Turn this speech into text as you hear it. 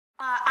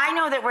I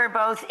know that we're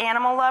both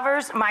animal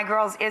lovers. My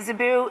girl's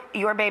Isaboo,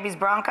 your baby's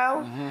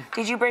Bronco.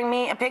 Did you bring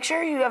me a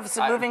picture? You have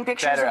some moving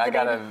pictures of the baby?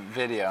 I got a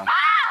video.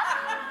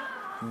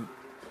 Ah!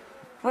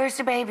 Where's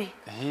the baby?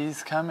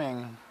 He's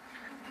coming.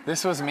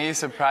 This was me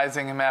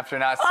surprising him after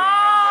not seeing him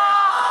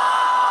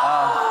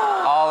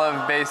all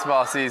of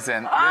baseball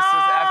season. This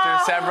was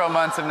after several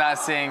months of not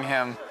seeing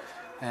him.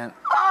 And look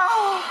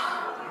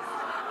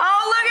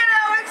at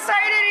how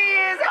excited he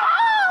is.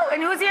 Oh,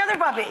 and who's the other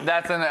puppy?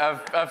 That's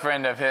a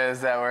friend of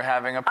his that we're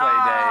having a play date.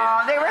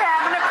 Oh, they were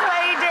having a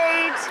play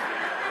date.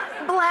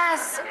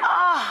 Bless.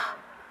 Oh.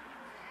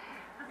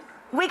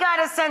 We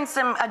gotta send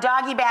a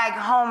doggy bag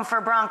home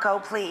for Bronco,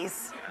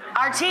 please.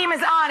 Our team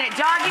is on it.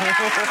 Doggy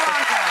bag for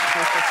Bronco.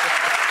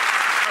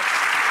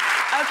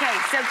 Okay,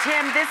 so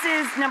Tim, this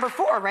is number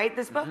 4, right?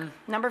 This book?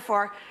 Number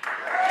 4.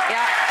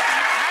 Yeah,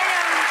 I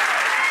know.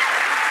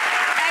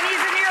 And he's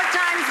a New York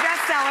Times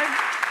bestseller.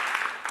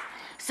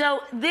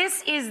 So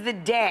this is the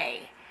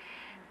day.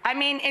 I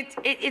mean,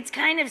 it's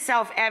kind of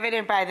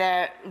self-evident by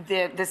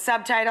the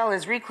subtitle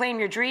is Reclaim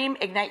Your Dream,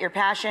 Ignite Your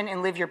Passion,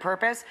 and Live Your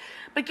Purpose.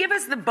 But give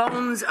us the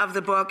bones of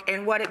the book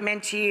and what it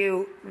meant to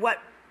you, what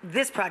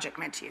this project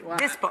meant to you,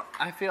 this book.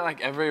 I feel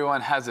like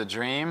everyone has a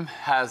dream,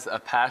 has a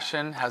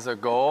passion, has a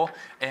goal,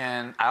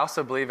 and I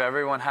also believe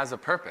everyone has a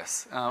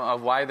purpose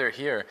of why they're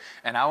here.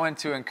 And I want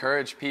to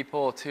encourage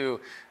people to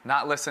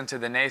not listen to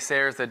the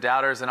naysayers, the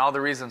doubters, and all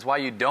the reasons why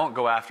you don't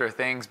go after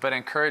things, but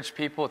encourage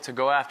people to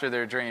go after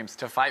their dreams,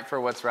 to fight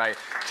for what's right,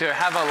 to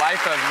have a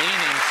life of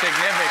meaning,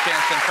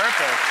 significance, and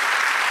purpose.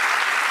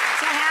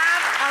 To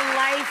have a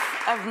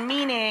life of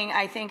meaning,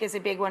 I think, is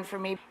a big one for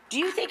me. Do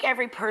you think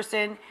every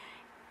person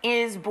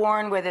is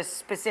born with a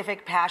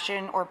specific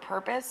passion or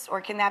purpose,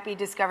 or can that be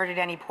discovered at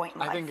any point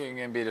in life? I think it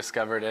can be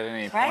discovered at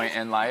any point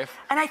in life.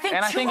 And I think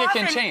it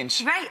can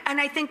change. Right,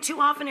 and I think too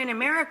often in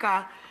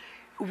America,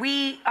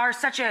 we are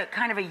such a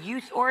kind of a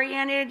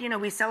youth-oriented,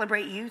 we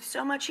celebrate youth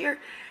so much here,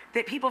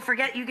 that people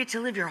forget you get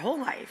to live your whole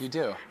life. You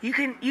do. You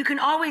can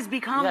always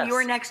become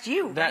your next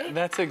you, right?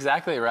 That's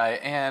exactly right,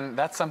 and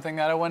that's something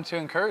that I want to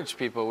encourage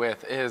people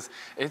with is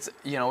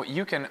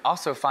you can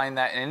also find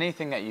that in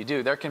anything that you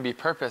do. There can be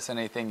purpose in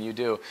anything you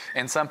do,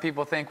 and some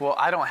people think, well,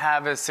 I don't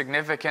have as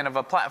significant of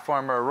a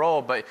platform or a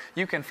role, but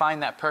you can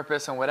find that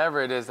purpose in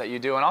whatever it is that you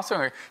do, and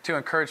also to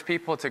encourage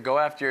people to go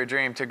after your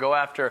dream, to go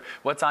after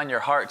what's on your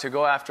heart, to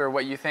go after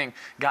what you think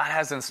God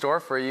has in store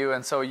for you,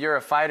 and so you're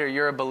a fighter,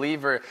 you're a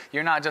believer,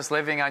 you're not just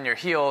living on your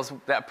heels,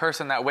 that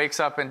person that wakes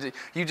up and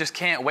you just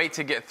can't wait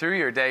to get through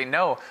your day.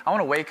 No, I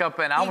want to wake up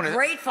and I want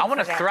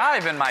to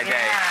thrive in my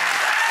day.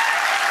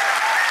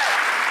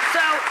 So,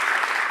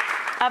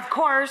 of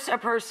course, a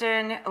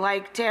person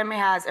like Tim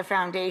has a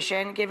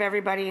foundation. Give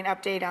everybody an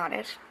update on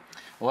it.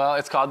 Well,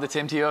 it's called the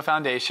Tim Tebow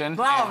Foundation.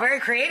 Wow,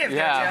 very creative,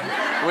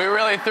 Tim. We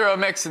really threw a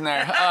mix in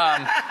there.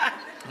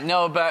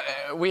 No, but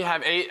we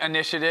have 8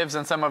 initiatives,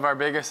 and some of our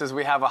biggest is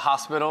we have a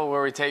hospital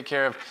where we take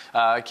care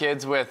of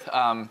kids with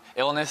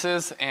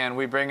illnesses, and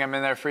we bring them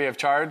in there free of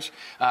charge.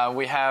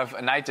 We have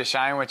a Night to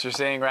Shine, which you're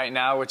seeing right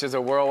now, which is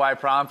a worldwide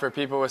prom for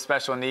people with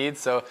special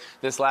needs. So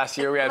this last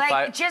year we had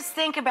 5. Just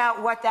think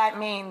about what that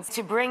means,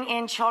 to bring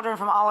in children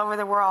from all over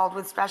the world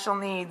with special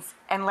needs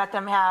and let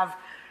them have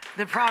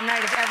the prom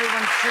night of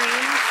everyone's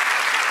dreams.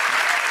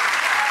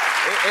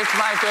 It's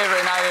my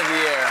favorite night of the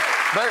year.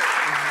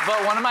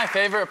 But one of my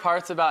favorite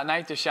parts about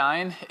Night to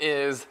Shine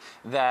is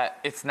that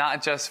it's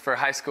not just for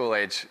high school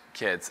age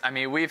kids. I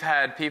mean, we've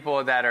had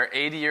people that are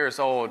 80 years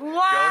old go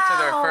to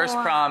their first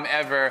prom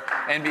ever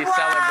and be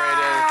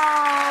celebrated.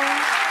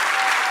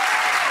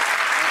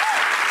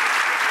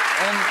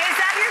 And is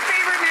that your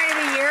favorite night of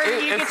the year?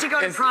 Do you get to go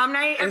to prom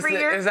night every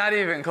year? It's not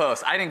even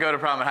close. I didn't go to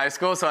prom in high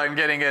school, so I'm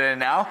getting it in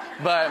now.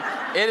 But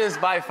it is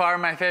by far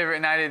my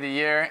favorite night of the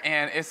year,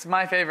 and it's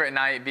my favorite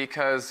night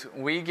because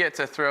we get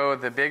to throw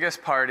the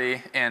biggest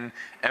party in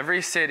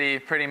every city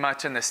pretty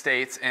much in the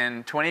States,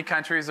 in 20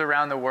 countries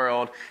around the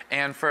world.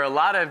 And for a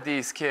lot of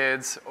these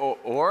kids,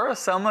 or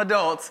some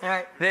adults,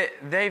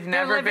 they've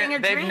never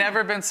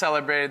been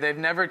celebrated, they've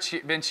never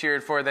been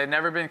cheered for, they've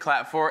never been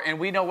clapped for, and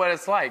we know what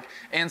it's like.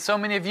 And so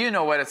many of you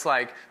know what it's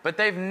like, but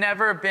they've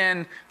never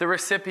been the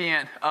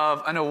recipient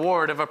of an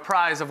award, of a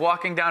prize, of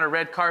walking down a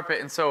red carpet.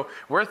 And so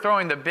we're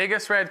throwing the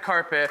biggest red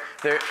carpet,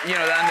 on the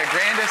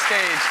grandest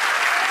stage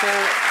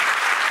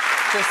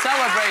to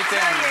celebrate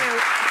them.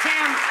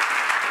 Tim,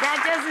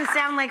 that doesn't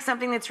sound like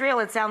something that's real.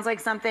 It sounds like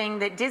something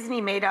that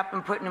Disney made up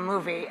and put in a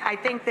movie. I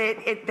think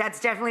that that's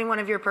definitely one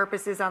of your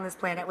purposes on this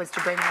planet, was to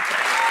bring that to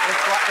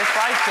life. It's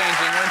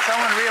life-changing. When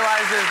someone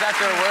realizes that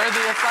they're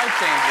worthy, it's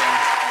life-changing.